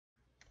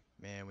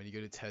Man, when you go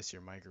to test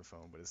your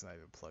microphone, but it's not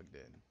even plugged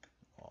in.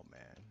 Oh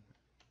man.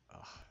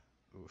 Ugh.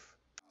 Oof.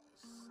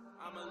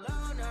 I'm a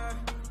loner,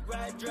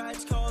 red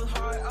dreads, cold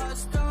heart, a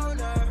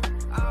stoner.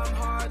 I'm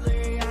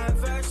hardly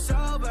ever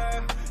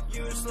sober.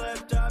 You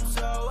slipped up,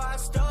 so I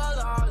stole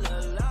all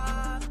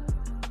along.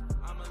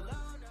 I'm a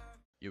loner.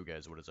 Yo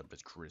guys, what is up?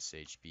 It's Chris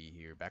HB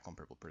here, back on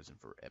Purple Prison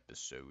for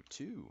episode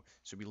 2.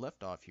 So we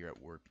left off here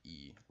at Warp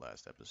E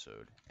last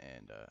episode,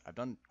 and I've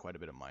done quite a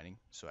bit of mining,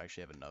 so I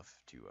actually have enough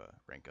to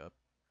rank up.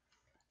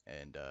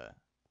 And I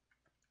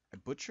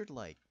butchered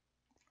probably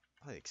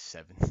like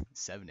seven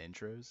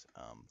intros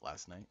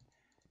last night.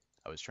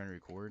 I was trying to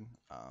record,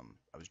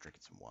 I was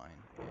drinking some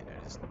wine, and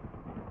I just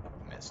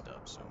messed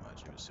up so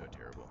much. It was so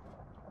terrible.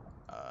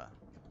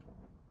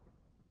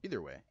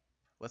 Either way,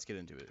 let's get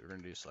into it. We're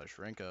going to do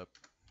 /rank up,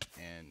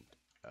 and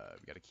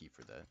we got a key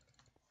for that.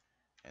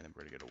 And then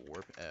we're going to go to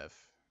Warp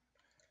F.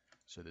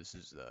 So this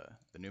is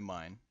the new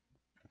mine,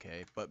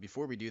 okay? But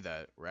before we do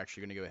that, we're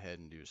actually going to go ahead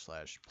and do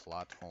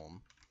 /plot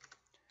home,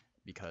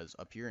 because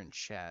up here in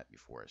chat,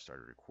 before I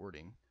started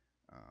recording,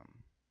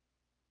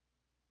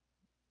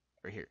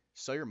 right here,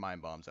 sell your mine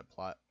bombs at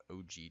plot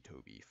OG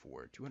Toby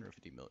for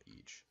 250 mil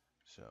each.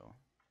 So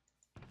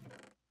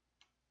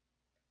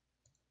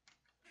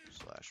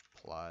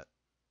 /plot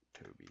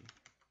Toby.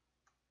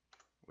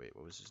 Wait,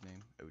 what was his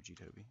name? OG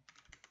Toby.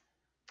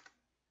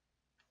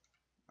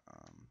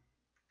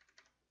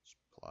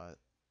 Plot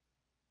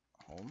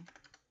home.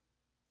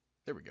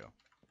 There we go.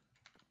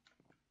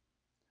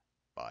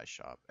 Buy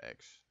shop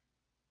X.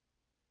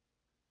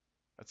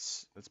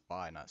 That's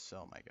buy, not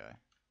sell, my guy.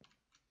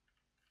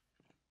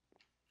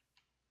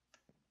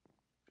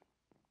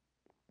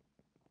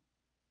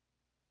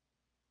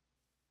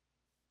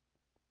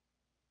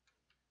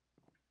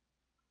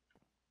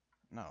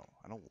 No,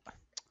 I don't.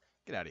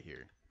 Get out of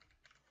here.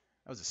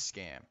 That was a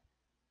scam.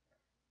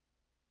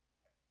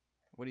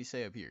 What do you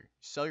say up here?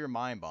 Sell your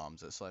mine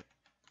bombs. That's like.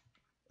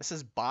 It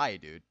says buy,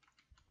 dude.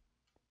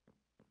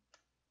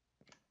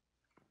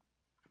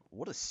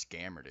 What a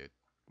scammer, dude.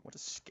 What a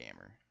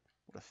scammer.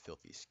 What a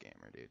filthy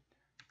scammer, dude.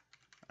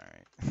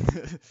 Alright.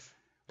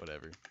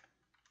 Whatever.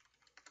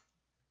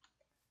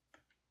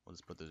 We'll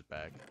just put those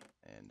back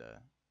and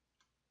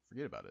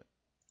forget about it.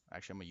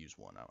 Actually, I'm going to use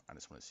one out. I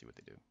just want to see what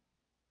they do.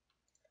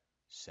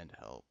 Send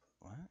help.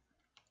 What?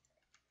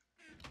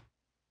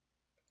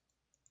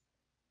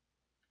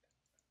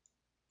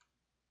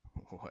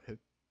 What?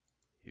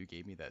 Who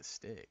gave me that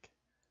stick?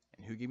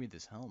 And who gave me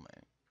this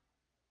helmet?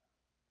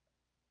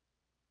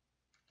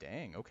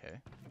 Dang,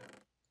 okay.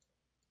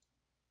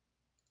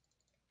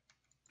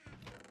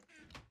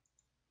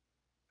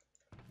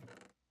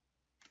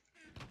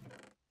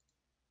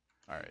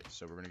 Alright,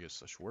 so we're gonna go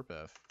 /warp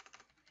F.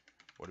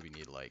 What do we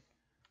need? Like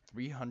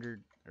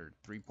 300 or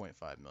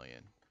 3.5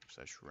 million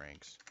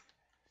 /ranks.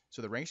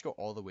 So the ranks go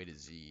all the way to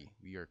Z.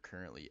 We are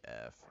currently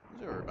F.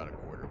 So we're about a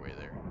quarter way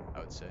there, I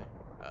would say.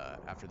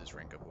 After this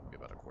rank up, we'll be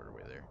about a quarter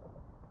way there.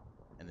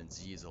 And then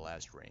Z is the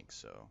last rank,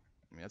 so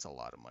I mean that's a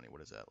lot of money.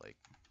 What is that, like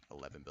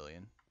 11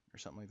 billion or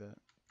something like that?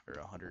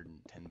 Or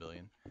 110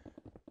 billion?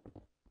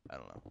 I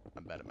don't know.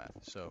 I'm bad at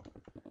math. So,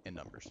 in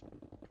numbers.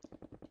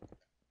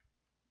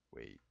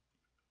 Wait.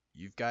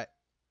 You've got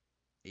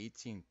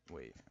 18.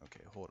 Wait.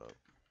 Okay, hold up.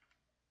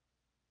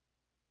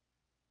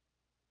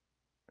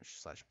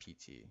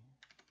 /PT.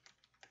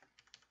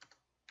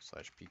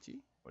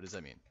 /PT? What does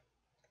that mean?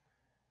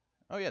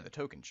 Oh yeah, the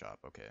token shop.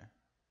 Okay.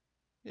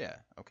 Yeah,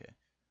 okay.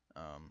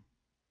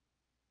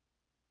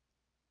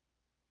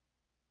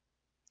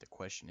 The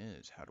question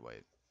is, how do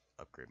I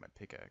upgrade my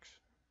pickaxe?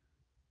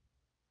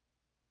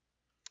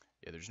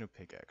 Yeah, there's no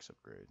pickaxe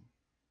upgrade.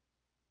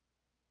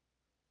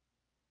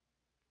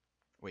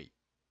 Wait,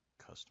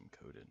 custom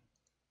coded.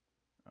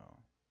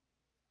 Oh,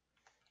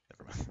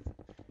 never mind.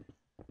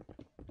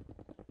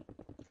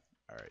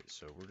 All right,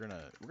 so we're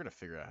gonna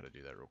figure out how to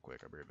do that real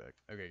quick. I'll be right back.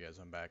 Okay, guys,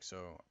 I'm back.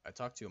 So I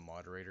talked to a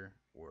moderator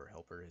or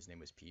helper. His name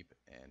was Peep,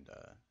 and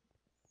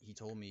he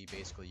told me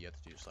basically you have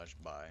to do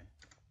 /buy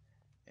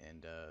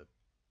and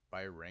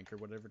buy a rank or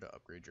whatever to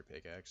upgrade your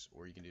pickaxe,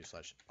 or you can do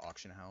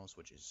 /auction house,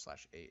 which is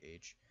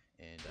 /AH,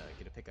 and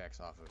get a pickaxe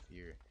off of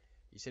here.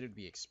 He said it'd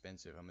be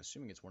expensive. I'm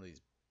assuming it's one of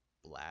these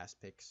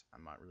blast picks.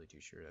 I'm not really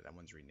too sure. That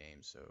one's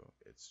renamed, so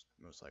it's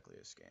most likely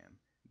a scam.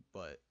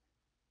 But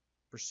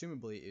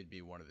presumably it'd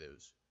be one of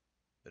those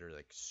that are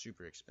like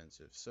super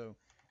expensive. So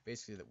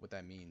basically what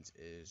that means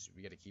is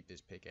we got to keep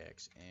this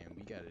pickaxe and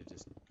we got to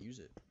just use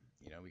it.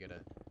 You know, we got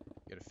to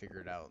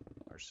figure it out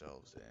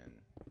ourselves, and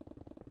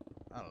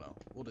I don't know.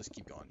 We'll just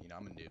keep going. You know,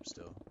 I'm a noob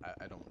still.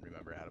 I don't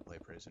remember how to play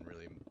Prison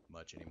really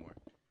much anymore.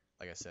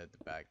 Like I said,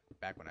 back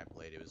when I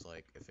played, it was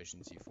like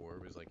efficiency 4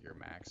 was like your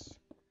max,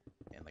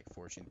 and like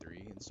fortune 3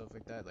 and stuff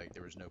like that. Like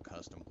there was no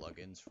custom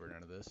plugins for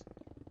none of this.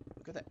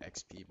 Look at that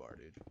XP bar,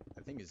 dude.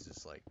 That thing is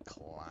just like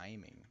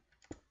climbing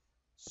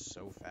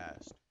so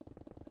fast.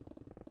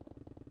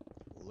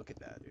 Look at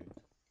that, dude.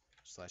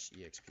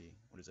 /EXP.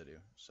 What does that do?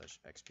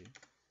 /XP.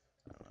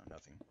 I don't know.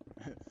 Nothing.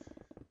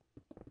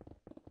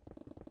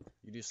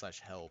 You do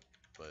 /help,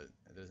 but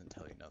it doesn't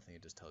tell you nothing.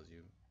 It just tells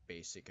you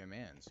basic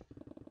commands.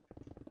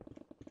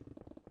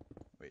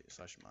 Wait,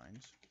 slash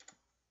mines?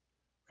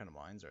 What kind of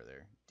mines are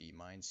there? D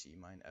mine, C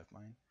mine, F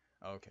mine?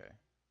 Okay.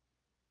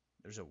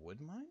 There's a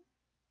wood mine?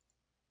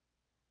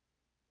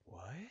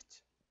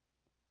 What?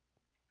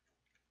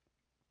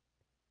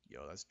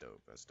 Yo, that's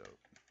dope. That's dope.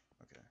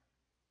 Okay.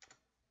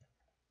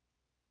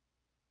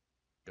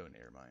 Don't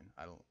air mine.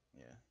 I don't.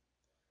 Yeah.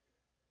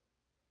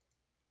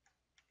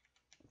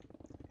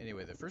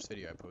 Anyway, the first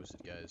video I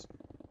posted, guys,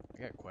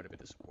 I got quite a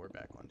bit of support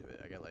back onto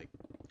it. I got like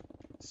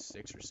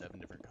 6 or 7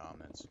 different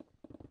comments,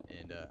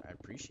 and I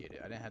appreciate it.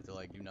 I didn't have to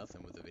like do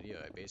nothing with the video.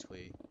 I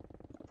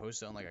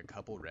posted on like a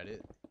couple Reddit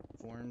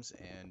forums,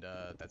 and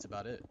that's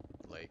about it.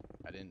 Like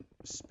I didn't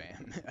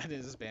spam, I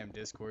didn't spam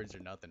Discords or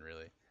nothing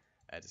really.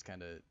 I just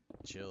kind of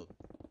chilled,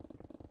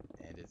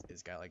 and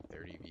it's got like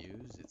 30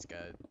 views. It's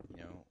got, you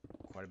know,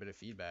 quite a bit of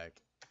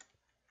feedback.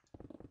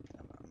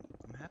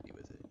 I'm happy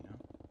with it, you know.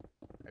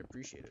 I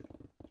appreciate it.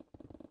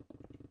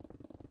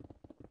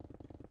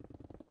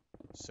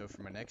 So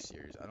for my next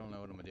series, I don't know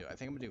what I'm gonna do. I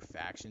think I'm gonna do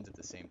factions at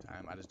the same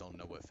time. I just don't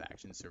know what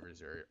faction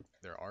servers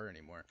there are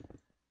anymore.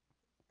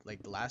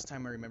 Like the last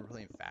time I remember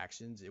playing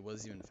factions, it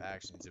wasn't even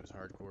factions, it was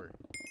hardcore.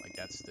 Like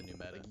that's the new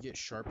meta. Like you get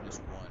sharpness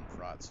 1,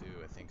 fraught 2,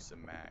 I think's the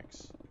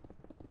max.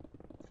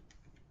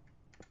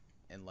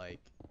 And like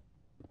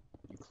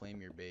you claim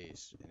your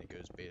base and it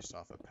goes based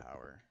off of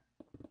power.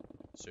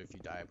 So if you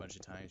die a bunch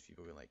of times,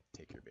 people can like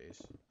take your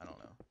base. I don't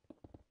know.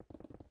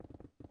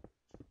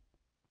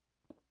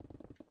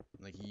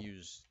 Like you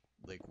use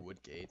like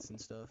wood gates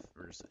and stuff,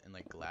 and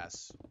like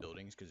glass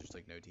buildings because there's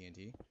like no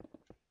TNT.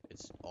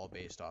 It's all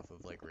based off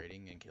of like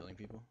raiding and killing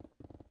people.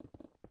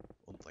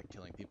 Well, like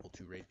killing people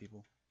to raid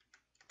people.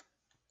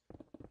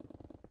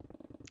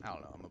 I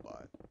don't know, I'm a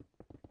bot.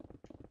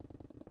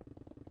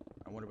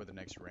 I wonder what the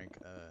next rank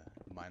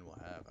mine will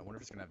have. I wonder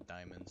if it's gonna have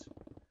diamonds.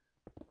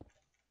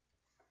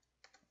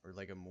 Or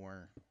like a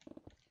more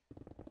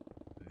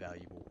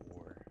valuable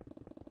ore.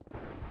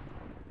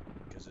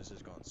 Because this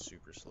is going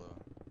super slow.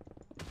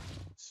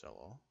 Sell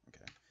all?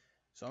 Okay.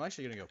 So I'm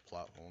actually gonna go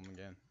plot home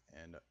again,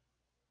 and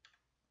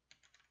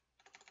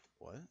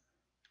what?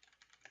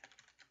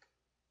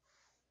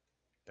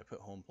 Did I put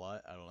home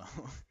plot? I don't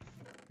know.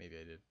 Maybe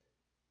I did.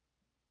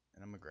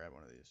 And I'm gonna grab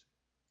one of these.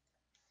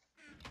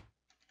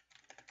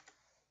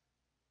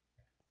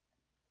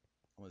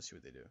 I wanna see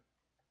what they do.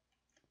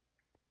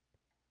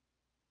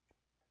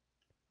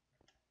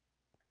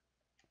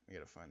 I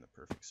gotta find the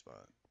perfect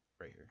spot.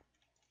 Right here.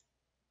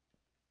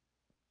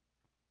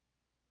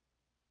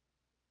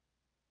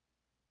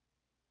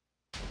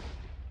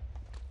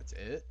 That's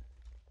it?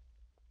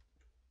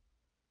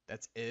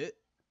 That's it?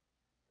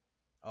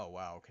 Oh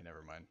wow, okay,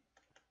 never mind.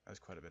 That's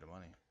quite a bit of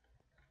money.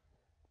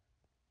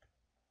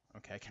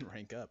 Okay, I can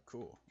rank up.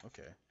 Cool.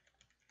 Okay.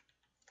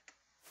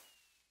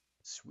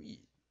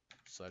 Sweet.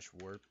 Slash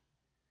warp.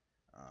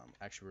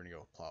 Actually, we're gonna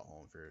go plot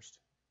home first.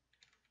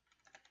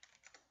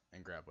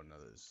 And grab one of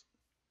those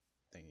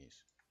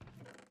thingies.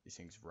 These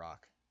things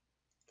rock.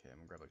 Okay, I'm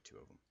gonna grab like 2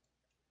 of them.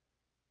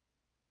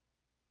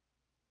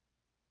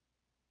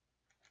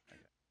 Okay.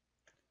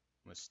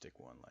 I'm gonna stick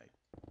one like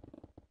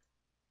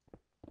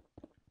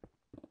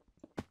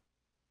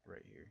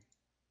right here.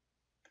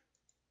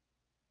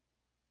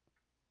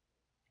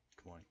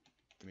 Come on.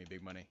 Give me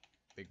big money.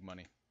 Big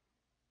money.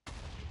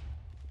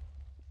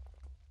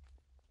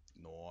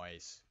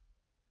 Nice.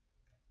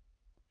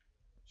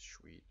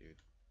 Sweet,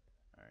 dude.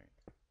 Alright.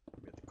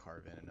 We have to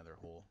carve in another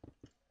hole.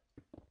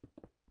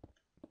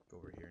 Go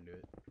over here and do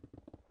it.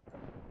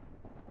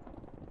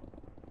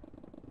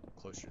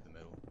 Closer to the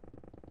middle.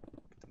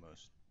 Get the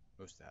most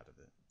out of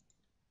it.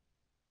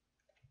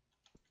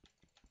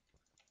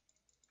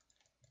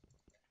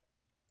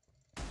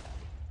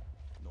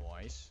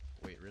 Nice.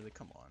 Wait, really?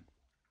 Come on.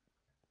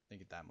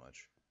 Didn't get that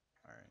much.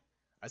 Alright.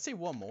 I'd say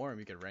one more and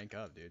we could rank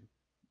up, dude.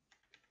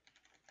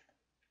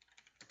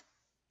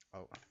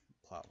 Oh,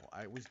 plot hole.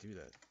 I always do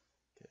that.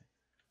 Okay.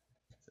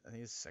 I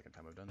think it's the second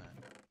time I've done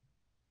that.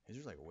 His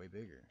are like way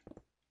bigger.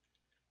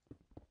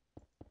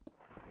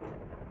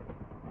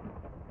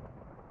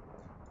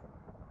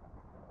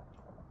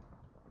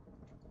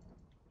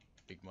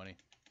 Big money.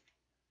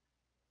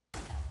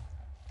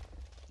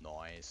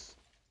 Nice.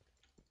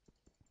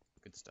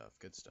 Good stuff,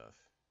 good stuff.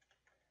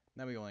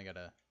 Now we only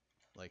gotta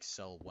like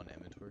sell 1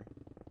 inventory.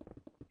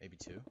 Maybe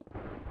 2.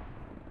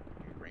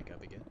 Maybe rank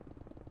up again.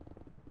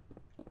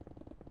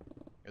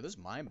 Yo, those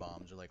mine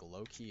bombs are like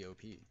low-key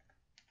OP.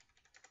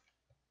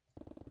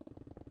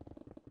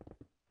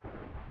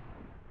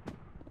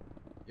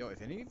 Yo,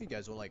 if any of you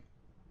guys will like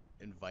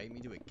invite me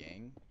to a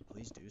gang,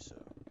 please do so.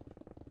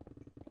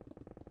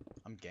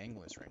 I'm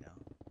gangless right now.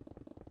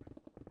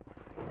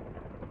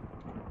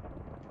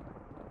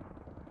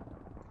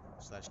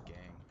 Slash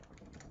gang.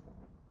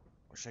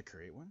 Or should I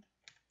create one?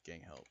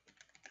 Gang help.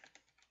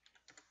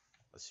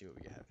 Let's see what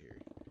we have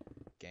here.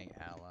 Gang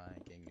ally,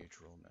 gang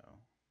neutral, no.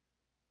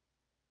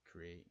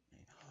 Create.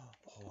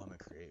 Oh, I'm gonna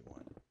create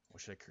one. What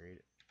should I create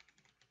it?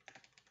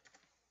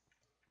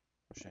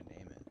 What should I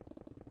name it?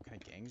 What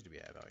kind of gangs do we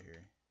have out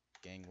here?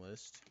 Gang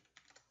list.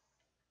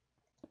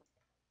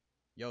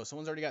 Yo,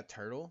 someone's already got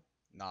turtle?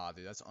 Nah,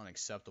 dude, that's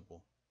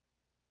unacceptable.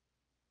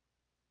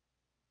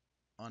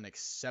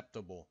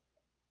 Unacceptable.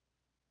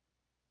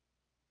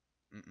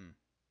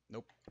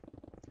 Nope.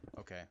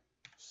 Okay.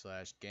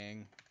 Slash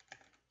gang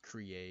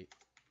create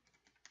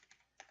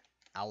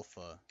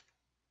alpha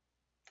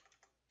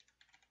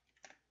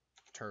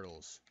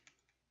turtles.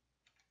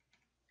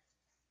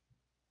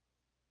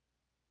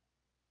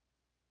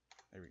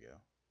 There we go.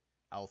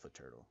 Alpha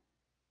turtle.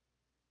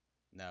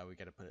 Now we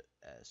gotta put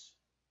S.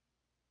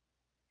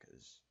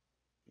 Cause,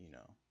 you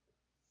know,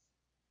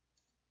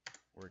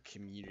 we're a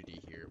community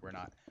here. We're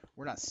not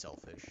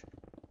selfish.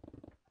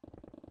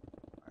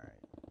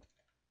 Alright.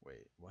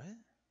 Wait, what?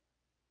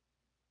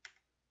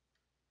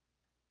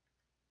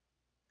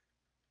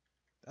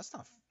 That's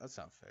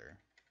not fair.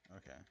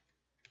 Okay.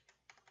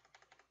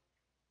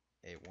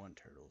 A1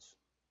 turtles.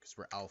 Cause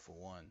we're alpha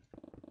 1.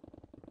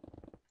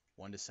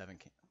 1 to 7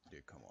 can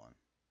dude, come on.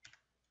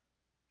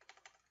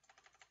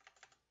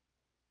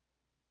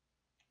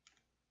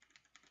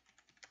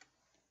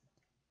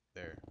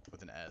 There,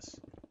 with an S.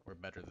 We're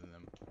better than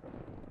them.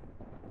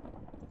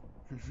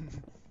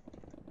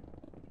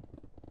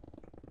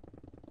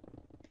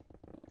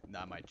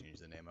 Nah, I might change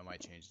the name. I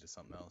might change it to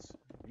something else.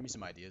 Give me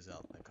some ideas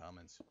out in the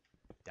comments.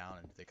 Down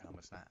into the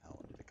comments, not out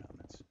into the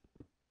comments.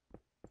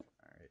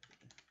 Alright.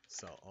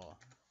 So,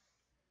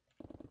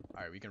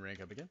 alright, we can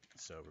rank up again.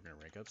 So we're gonna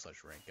rank up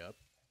 / rank up.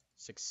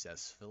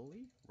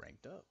 Successfully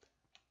ranked up.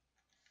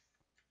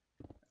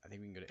 I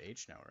think we can go to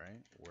H now,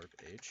 right? Warp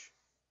H.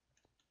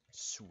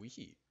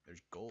 Sweet.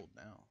 There's gold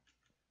now.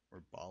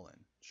 We're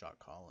ballin'. Shot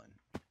callin'.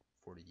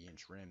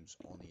 40-inch rims,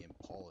 only in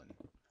pollen.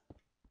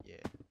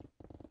 Yeah.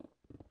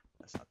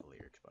 That's not the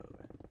lyrics, by the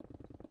way.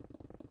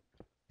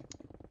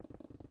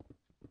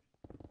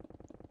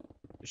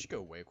 This should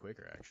go way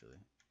quicker, actually.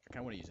 I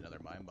kind of want to use another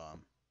mine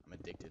bomb. I'm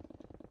addicted.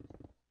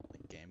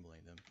 Like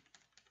gambling them.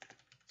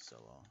 So,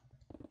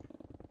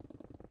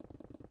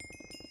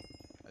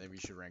 I think we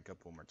should rank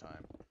up one more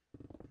time.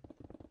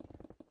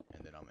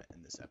 And then I'm going to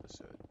end this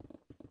episode.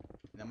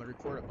 And I'm going to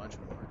record a bunch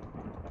more.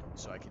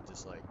 So I can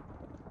just, like,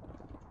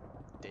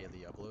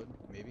 daily upload,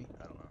 maybe?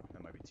 I don't know.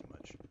 That might be too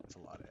much. It's a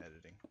lot of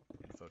editing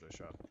in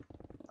Photoshop.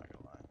 Not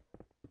gonna lie.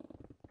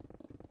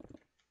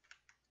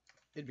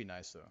 It'd be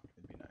nice, though.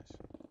 It'd be nice.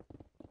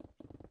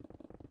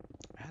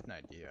 I had an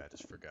idea. I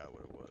just forgot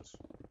what it was.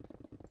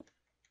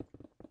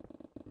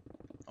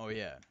 Oh,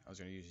 yeah. I was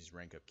gonna use these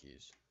rank up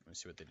keys. Let me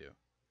see what they do.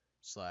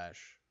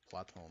 /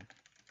 plot home.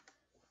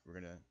 We're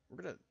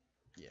gonna,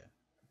 yeah.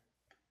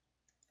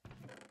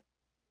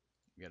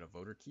 We got a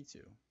voter key,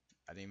 too.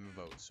 I didn't even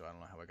vote, so I don't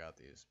know how I got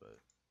these, but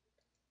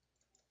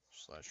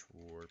 /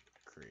 warp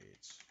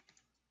creates.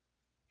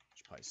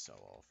 Should probably sell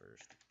all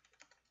first.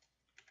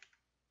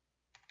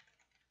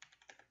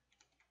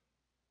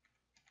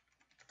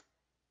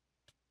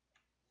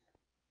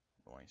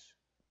 Nice.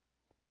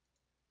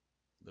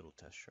 Little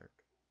test shark.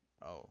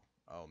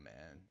 Oh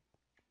man.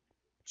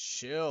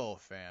 Chill,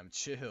 fam.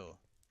 Chill.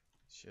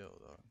 Chill,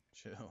 dog.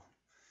 Chill.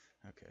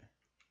 Okay.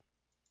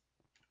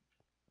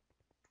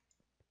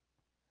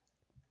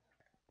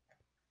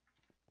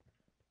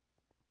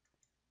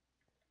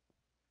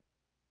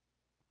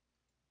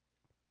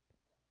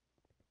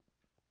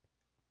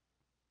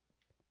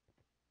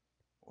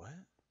 What?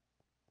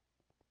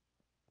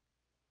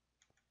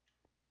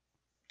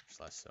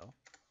 / sell?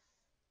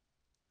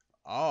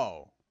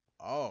 Oh.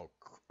 Oh,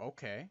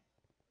 okay.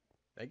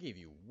 That gave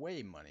you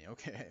way money.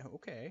 Okay,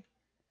 okay.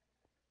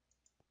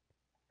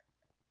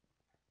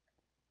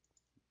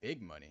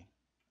 Big money.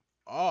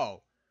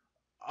 Oh.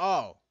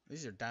 Oh.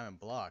 These are diamond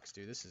blocks,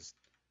 dude. This is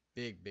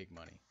big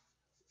money.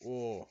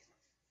 Oh.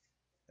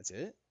 That's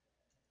it?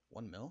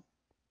 1 mil?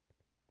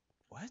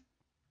 What?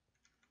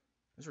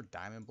 Those are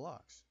diamond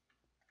blocks.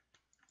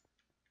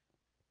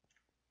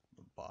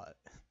 The bot.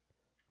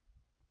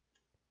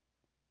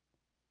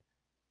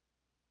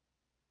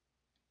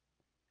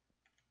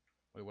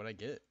 Wait, what'd I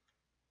get?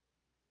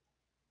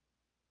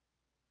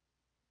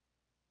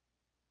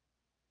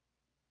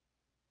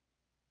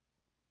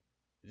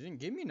 It didn't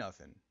give me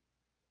nothing.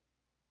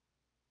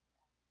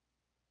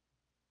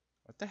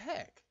 What the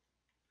heck?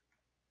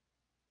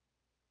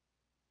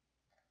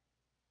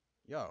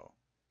 Yo.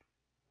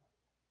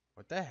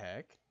 What the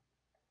heck?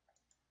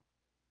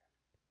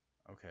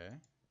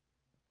 Okay.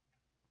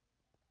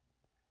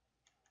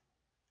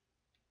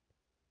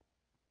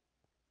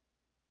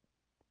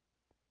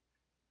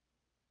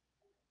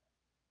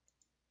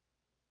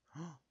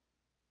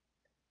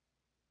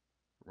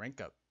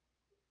 Rank up.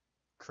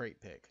 Crate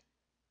pick.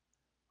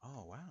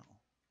 Oh, wow.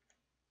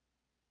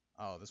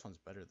 Oh, this one's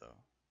better, though.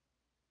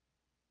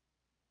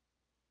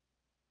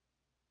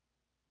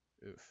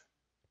 Oof.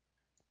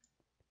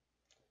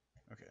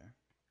 Okay.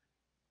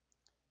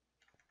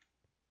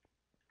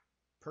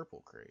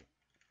 Purple crate.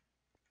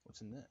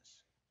 What's in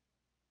this?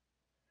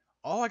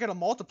 Oh, I got a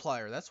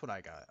multiplier. That's what I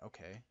got.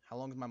 Okay. How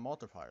long does my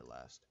multiplier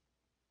last?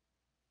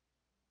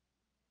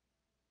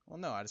 Well,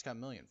 no, I just got a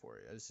million for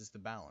it. This is the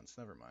balance.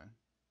 Never mind.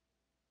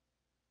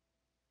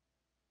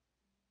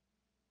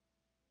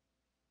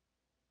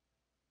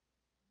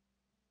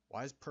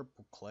 Why is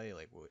purple clay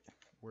like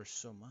worth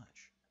so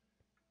much?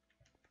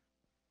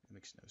 It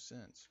makes no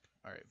sense.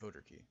 All right,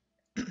 voter key.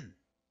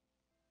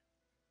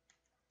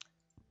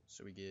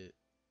 So we get.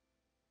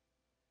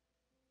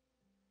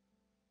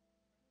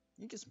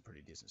 You get some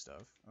pretty decent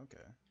stuff. Okay.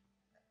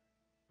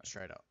 Let's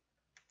try it out.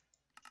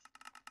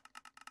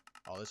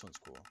 Oh, this one's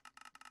cool.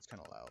 It's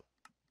kind of loud.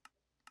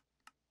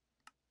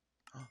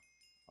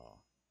 Oh,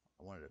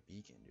 I wanted a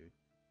beacon, dude.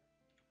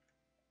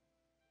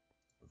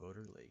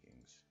 Voter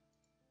leggings.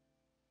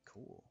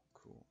 Cool,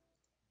 cool.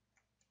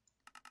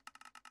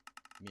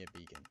 Give me a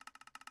beacon.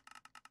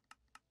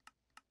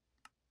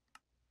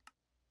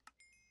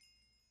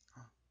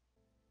 Huh.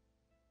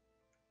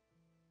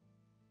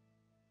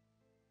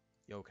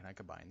 Yo, can I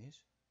combine these?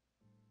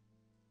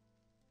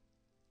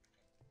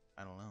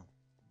 I don't know.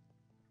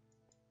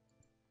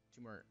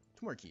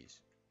 Two more keys.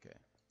 Okay.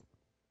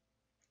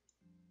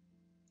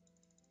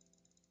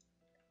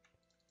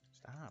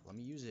 Stop. Let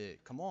me use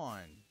it. Come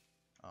on.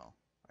 Oh,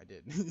 I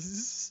did.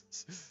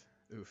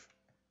 Oof.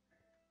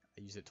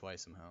 I used it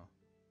twice somehow.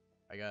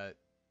 I got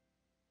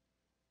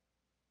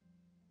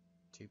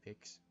 2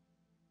 picks.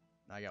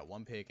 Now I got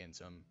 1 pick and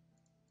some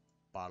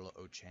bottle of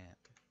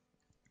Ochant.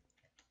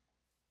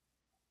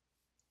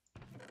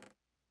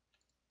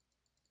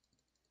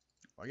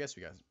 Well, I guess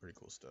we got some pretty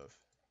cool stuff.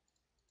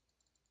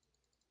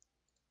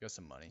 We got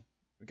some money.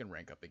 We can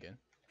rank up again.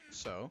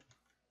 So,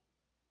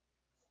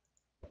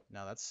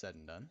 now that's said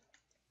and done.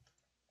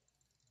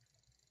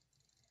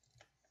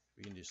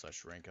 We can do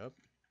 /rank up.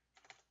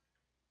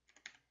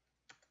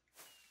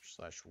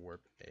 /warp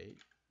 8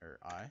 or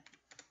I.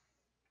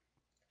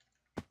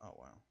 Oh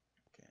wow.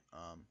 Okay.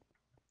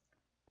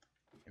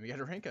 And we got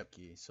a rank up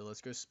key, so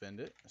let's go spend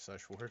it.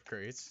 /warp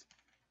crates.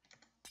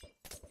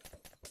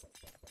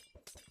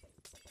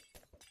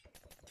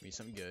 Give me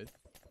something good.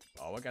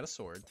 Oh, I got a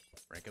sword.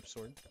 Rank up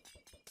sword.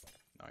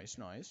 Nice,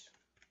 nice.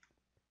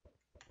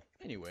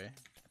 Anyway,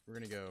 we're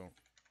gonna go.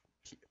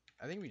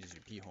 I think we just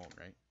do P home,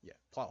 right? Yeah,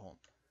 plot home.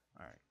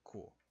 All right,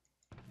 cool.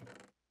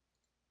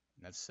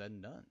 And that's said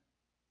and done.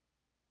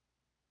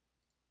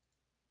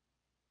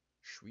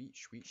 Sweet,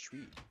 sweet,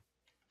 sweet.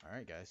 All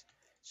right, guys.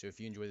 So if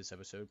you enjoyed this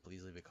episode,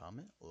 please leave a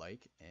comment,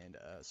 like, and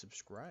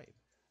subscribe.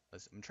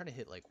 I'm trying to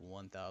hit like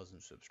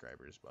 1,000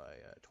 subscribers by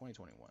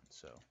 2021.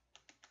 So,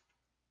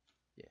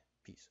 yeah,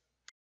 peace.